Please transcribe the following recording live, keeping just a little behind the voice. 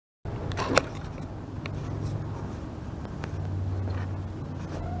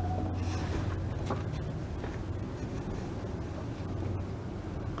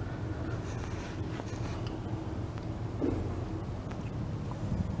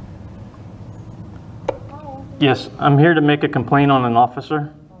Yes, I'm here to make a complaint on an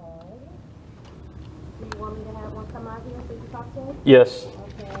officer. Do you want me to have one come out here so you can talk to him? Yes.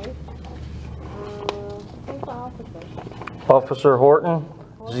 Okay. Who's the officer? Officer Horton.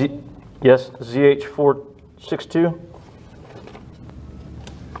 Horton? Yes, ZH462.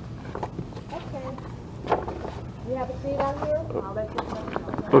 Okay. You have a seat out here? I'll let you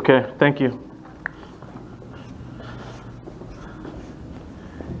know. Okay, thank you.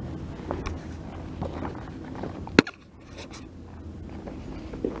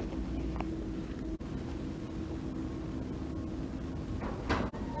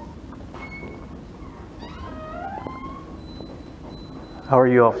 How are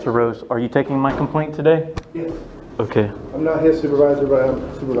you, Officer Rose? Are you taking my complaint today? Yes. Okay. I'm not his supervisor, but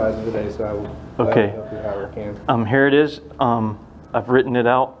I'm supervisor today, so I will Okay. help you however I can. Here it is. I've written it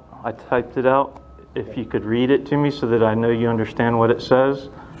out. I typed it out. If you could read it to me so that I know you understand what it says.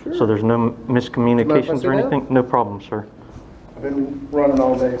 Sure. So there's no miscommunications sit or down? anything. No problem, sir. I've been running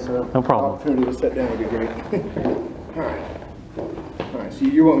all day, so No problem. opportunity to sit down would be great. All right. All right, so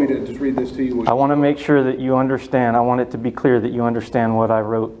you want me to just read this to you? I want to make sure that you understand. I want it to be clear that you understand what I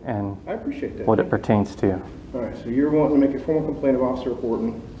wrote and I appreciate that. what it pertains to. All right, so you're wanting to make a formal complaint of Officer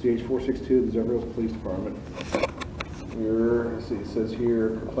Horton, ZH462 of the Zephyr Hills Police Department. Let's see, it says here,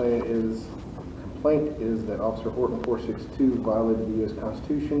 complaint is that Officer Horton 462 violated the U.S.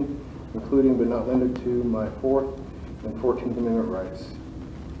 Constitution, including but not limited to my 4th and 14th Amendment rights,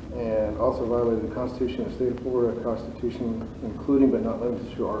 and also violated the Constitution of the State of Florida, Constitution, including but not limited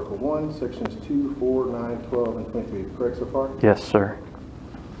to Article 1, Sections 2, 4, 9, 12, and 23. Correct so far? Yes, sir.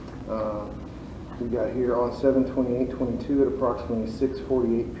 We got here on 7/28/22 at approximately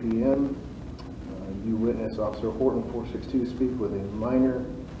 6:48 p.m. You witnessed Officer Horton 462 speak with a minor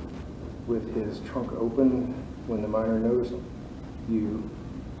with his trunk open. When the minor noticed you,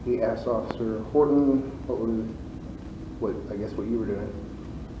 he asked Officer Horton what you were doing.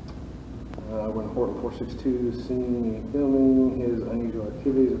 When Horton 462 seen me filming his unusual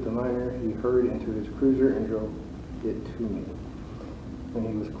activities with the minor, he hurried into his cruiser and drove it to me. When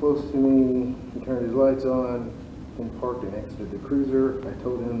he was close to me, he turned his lights on, then parked and exited the cruiser. I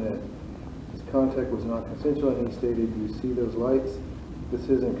told him that his contact was not consensual, and he stated, "You see those lights? This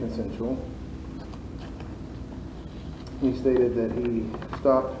isn't consensual." He stated that he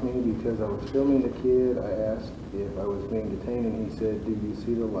stopped me because I was filming the kid. I asked if I was being detained, and he said, "Do you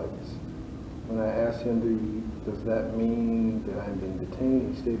see the lights?" When I asked him, does that mean that I'm being detained?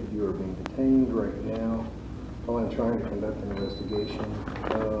 He stated, "You are being detained right now while I'm trying to conduct an investigation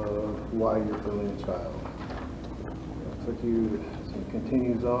of why you're filming a child." So he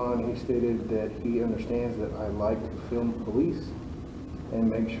continues on. He stated that he understands that I like to film police and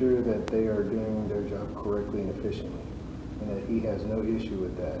make sure that they are doing their job correctly and efficiently, and that he has no issue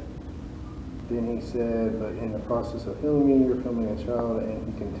with that. Then he said, "But in the process of filming me, you're filming a child," and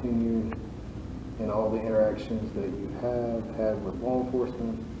he continued, "in all the interactions that you have had with law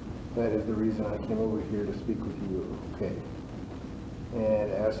enforcement, that is the reason I came over here to speak with you." Okay.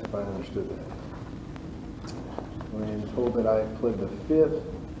 And asked if I understood that. When told that I pled the 5th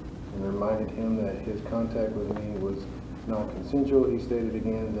and reminded him that his contact with me was non-consensual, he stated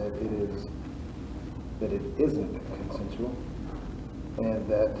again that it isn't consensual and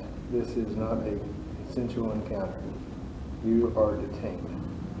that this is not a consensual encounter. You are detained.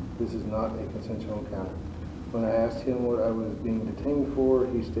 This is not a consensual encounter. When I asked him what I was being detained for,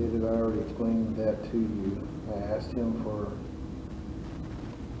 he stated, "I already explained that to you." I asked him for,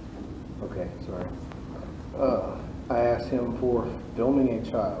 I asked him for filming a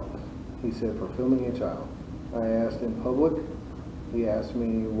child. He said, "For filming a child." I asked in public. He asked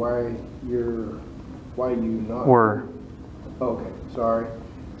me why you not. Okay, sorry.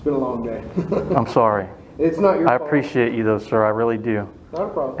 It's been a long day. I'm sorry. It's not your fault. I appreciate you though, sir. I really do. Not a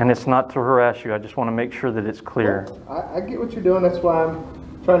problem. And it's not to harass you. I just want to make sure that it's clear. I get what you're doing. That's why I'm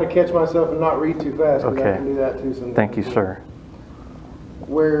trying to catch myself and not read too fast. Okay. I can do that too sometimes. Thank you, sir.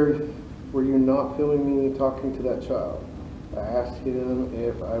 Where were you not filming me talking to that child? I asked him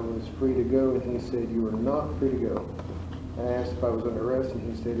if I was free to go, and he said, "You are not free to go." I asked if I was under arrest, and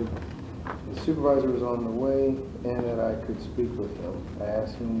he stated the supervisor was on the way and that I could speak with him. I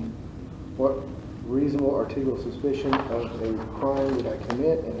asked him what reasonable articulable suspicion of a crime did I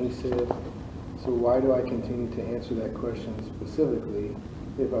commit, and he said, "So why do I continue to answer that question specifically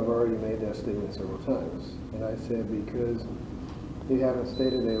if I've already made that statement several times?" And I said, "Because you haven't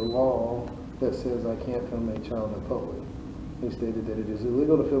stated a law that says I can't film a child in public." He stated that it is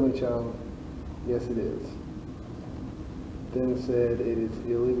illegal to film a child. Yes, it is. Then said it is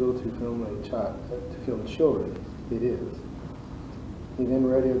illegal to film children. It is. He then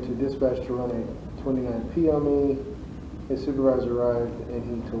radioed to dispatch to 29P on me. His supervisor arrived and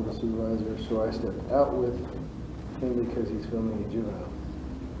he told the supervisor, so I stepped out with him because he's filming a juvenile.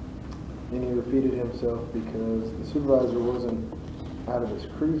 Then he repeated himself because the supervisor wasn't out of his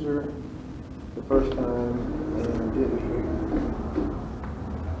cruiser the first time and didn't hear.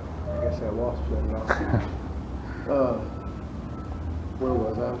 I guess I lost you. Where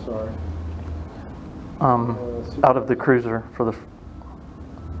was I? I'm sorry. Out of the cruiser for the...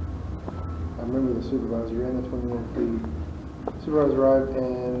 I remember the supervisor ran the 29P. Supervisor arrived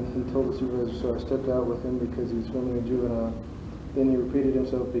and he told the supervisor, so I stepped out with him because he was filming a juvenile. Then he repeated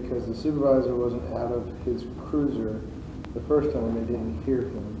himself because the supervisor wasn't out of his cruiser the first time they didn't hear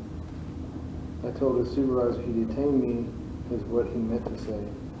him. I told his supervisor he detained me is what he meant to say.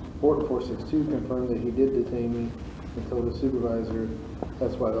 Horton 462 confirmed that he did detain me and told the supervisor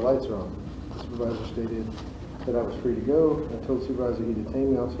that's why the lights are on. The supervisor stated that I was free to go. I told the supervisor he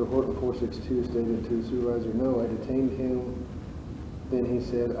detained me. Officer Horton 462 stated to the supervisor, no, I detained him. Then he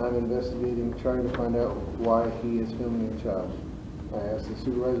said, I'm investigating, trying to find out why he is filming a child. I asked the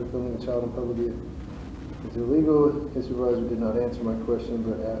supervisor filming a child in public is illegal. His supervisor did not answer my question,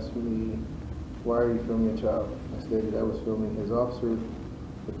 but asked me, why are you filming a child? I stated I was filming his officer,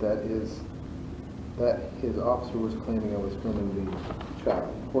 but that his officer was claiming I was filming the child.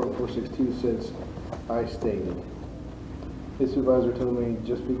 Horton 462 says, I stated. His supervisor told me,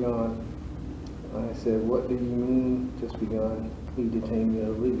 just be gone. I said, what do you mean, just be gone? He detained me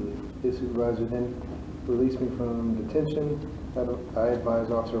illegally. His supervisor then released me from detention. I advised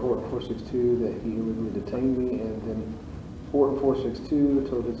Officer Horton 462 that he illegally detained me, and then Horton 462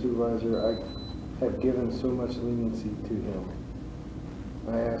 told his supervisor I have given so much leniency to him.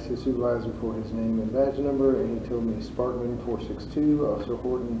 I asked his supervisor for his name and badge number, and he told me Sparkman 462. Officer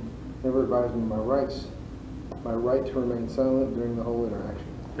Horton never advised me my rights, my right to remain silent during the whole interaction.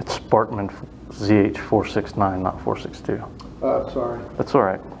 It's Sparkman ZH462, not 462. Sorry. That's all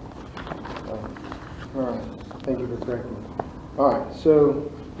right. All right. Thank you for correcting me. All right. So,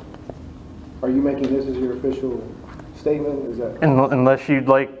 are you making this as your official statement? Is that Unless you'd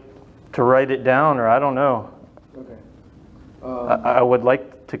like to write it down, or I don't know. okay? I would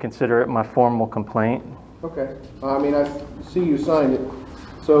like to consider it my formal complaint. Okay. I mean, I see you signed it.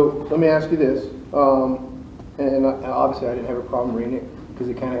 So let me ask you this. Obviously, I didn't have a problem reading it because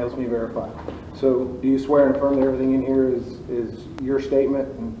it kind of helps me verify. So, do you swear and affirm that everything in here is your statement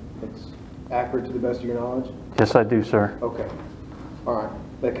and it's accurate to the best of your knowledge? Yes, I do, sir. Okay. All right.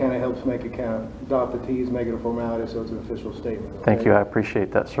 That kind of helps make it kind of dot the T's, make it a formality, so it's an official statement. Okay? Thank you. I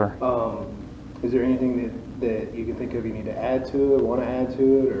appreciate that, sir. Is there anything that you can think of you need to add to it, want to add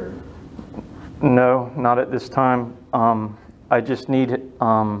to it, or? No, not at this time. I just need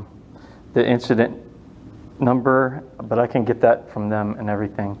the incident number, but I can get that from them and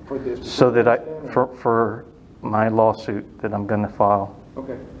everything. For this so that particular for my lawsuit that I'm going to file.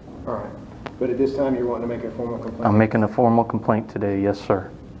 Okay. All right. But at this time, you're wanting to make a formal complaint? I'm making a formal complaint today, yes, sir.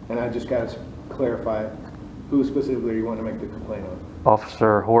 And I just got to clarify, who specifically are you wanting to make the complaint on?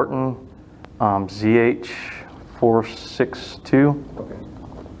 Officer Horton, ZH462. Okay.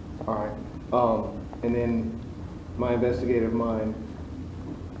 All right. And then my investigative mind,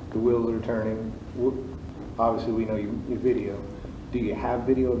 the wheels are turning. Obviously, we know you video. Do you have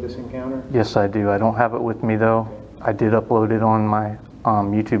video of this encounter? Yes, I do. I don't have it with me, though. Okay. I did upload it on my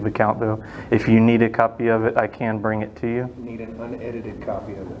YouTube account, though. If you need a copy of it, I can bring it to you. You need an unedited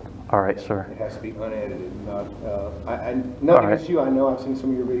copy of it. All right, sir. It has to be unedited. Nothing against you. I know I've seen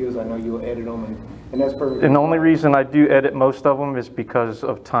some of your videos. I know you'll edit them, and that's perfect. And the only reason I do edit most of them is because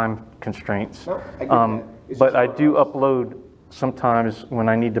of time constraints. No, I get that. It's But just I for do us. upload sometimes when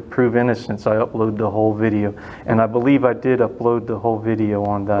I need to prove innocence. I upload the whole video, and I believe I did upload the whole video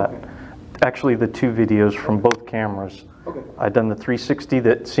on that. Okay. Actually, the two videos from both cameras. Okay. I done the 360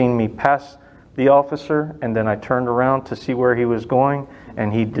 that seen me pass the officer, and then I turned around to see where he was going,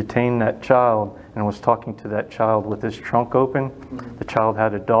 and he detained that child and was talking to that child with his trunk open. Mm-hmm. The child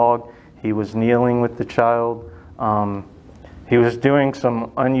had a dog. He was kneeling with the child. He was doing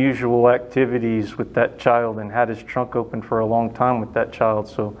some unusual activities with that child and had his trunk open for a long time with that child.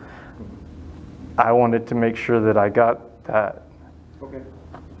 So I wanted to make sure that I got that. Okay.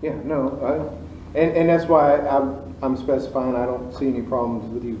 Yeah, no, and that's why I'm specifying. I don't see any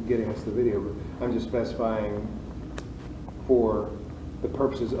problems with you getting us the video, but I'm just specifying for the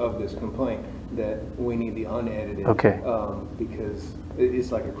purposes of this complaint that we need the unedited. Okay. Because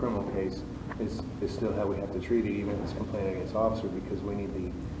it's like a criminal case. It's still how we have to treat it, even if it's complaint against officer, because we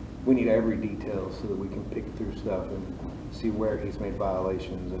need every detail so that we can pick through stuff and see where he's made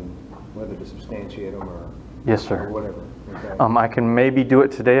violations and whether to substantiate them or Yes, sir. or whatever. Okay. I can maybe do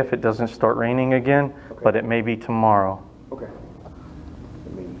it today if it doesn't start raining again, Okay. but it may be tomorrow. Okay.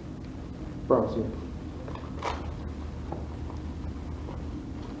 Let me promise you.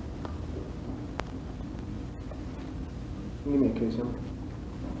 Give me a case number.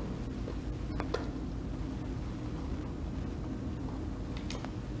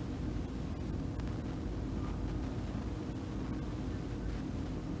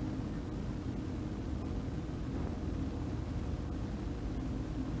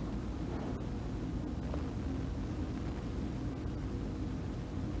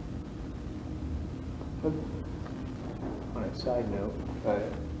 On a side note,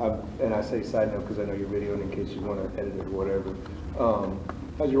 and I say side note because I know you're videoing in case you want to edit it or whatever.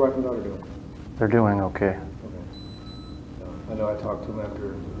 How's your wife and daughter doing? They're doing okay. Okay. I know I talked to them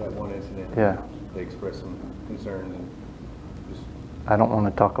after that one incident. Yeah. They expressed some concerns and just. I don't want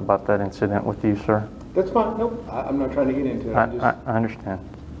to talk about that incident with you, sir. That's fine. Nope. I'm not trying to get into it. I'm I understand.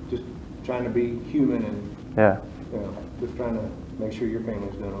 just trying to be human and, Yeah. you know, just trying to make sure your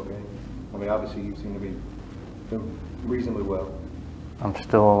family's doing okay. I mean, obviously you seem to be doing reasonably well. I'm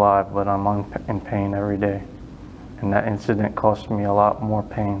still alive, but I'm in pain every day. And that incident cost me a lot more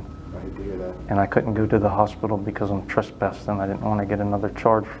pain. I hate to hear that. And I couldn't go to the hospital because I'm trespassing. I didn't want to get another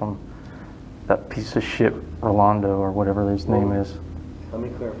charge from that piece of shit, Rolando, or whatever his name is. Let me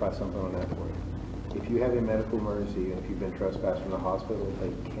clarify something on that for you. If you have a medical emergency and if you've been trespassed from the hospital,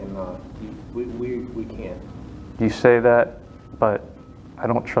 they cannot, we can't. You say that, but I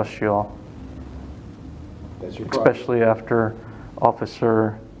don't trust y'all. That's your problem. Especially after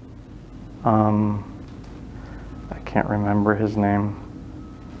Officer, I can't remember his name,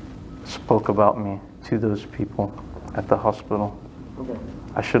 spoke about me to those people at the hospital. Okay.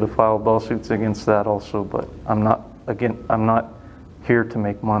 I should have filed lawsuits against that also, but I'm not here to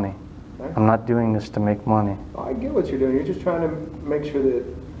make money. I'm not doing this to make money. I get what you're doing. You're just trying to make sure that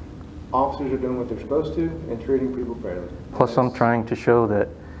officers are doing what they're supposed to and treating people fairly. Plus, I'm trying to show that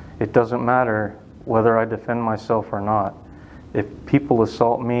it doesn't matter whether I defend myself or not. If people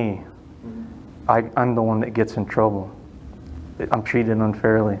assault me, I'm the one that gets in trouble. I'm treated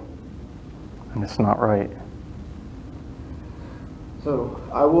unfairly, and it's not right. So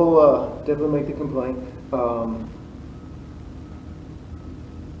I will definitely make the complaint.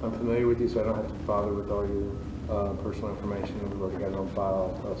 I'm familiar with you, so I don't have to bother with all your personal information. We've already got it on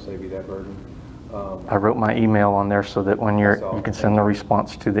file. I'll save you that burden. I wrote my email on there so that when you can send the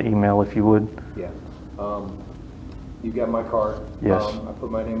response to the email if you would. Yeah. You got my card. Yes. I put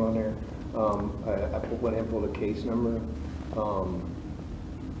my name on there. I went and pulled a case number.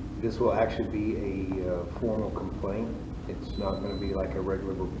 This will actually be a formal complaint. It's not going to be like a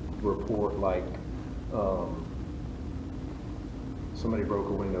regular report like somebody broke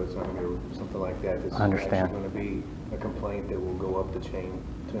a window. It's not going to be something like that. This is actually going to be a complaint that will go up the chain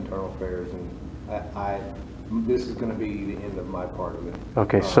to internal affairs, and this is going to be the end of my part of it.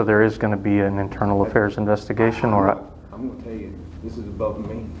 Okay, so there is going to be an internal affairs investigation, or? I'm going to tell you, this is above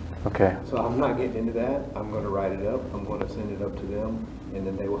me. Okay. So I'm not getting into that. I'm going to write it up. I'm going to send it up to them, and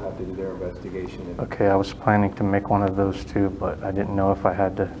then they will have to do their investigation. Okay, I was planning to make one of those too, but I didn't know if I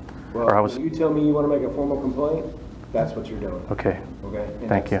had to. Well, when you tell me you want to make a formal complaint, that's what you're doing. Okay. Okay. And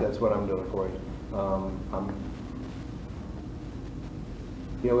Thank you. That's what I'm doing for you.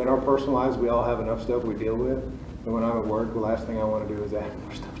 You know, in our personal lives, we all have enough stuff we deal with. And when I'm at work, the last thing I want to do is add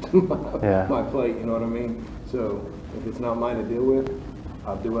more stuff to my plate. You know what I mean? So if it's not mine to deal with,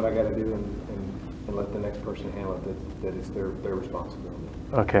 I'll do what I got to do and let the next person handle it. That it's their responsibility.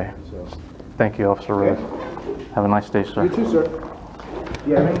 Okay. So thank you, Officer Rhodes. Have a nice day, sir. You too, sir. If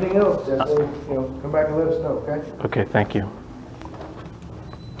you have anything else, definitely, come back and let us know. Okay. Okay. Thank you.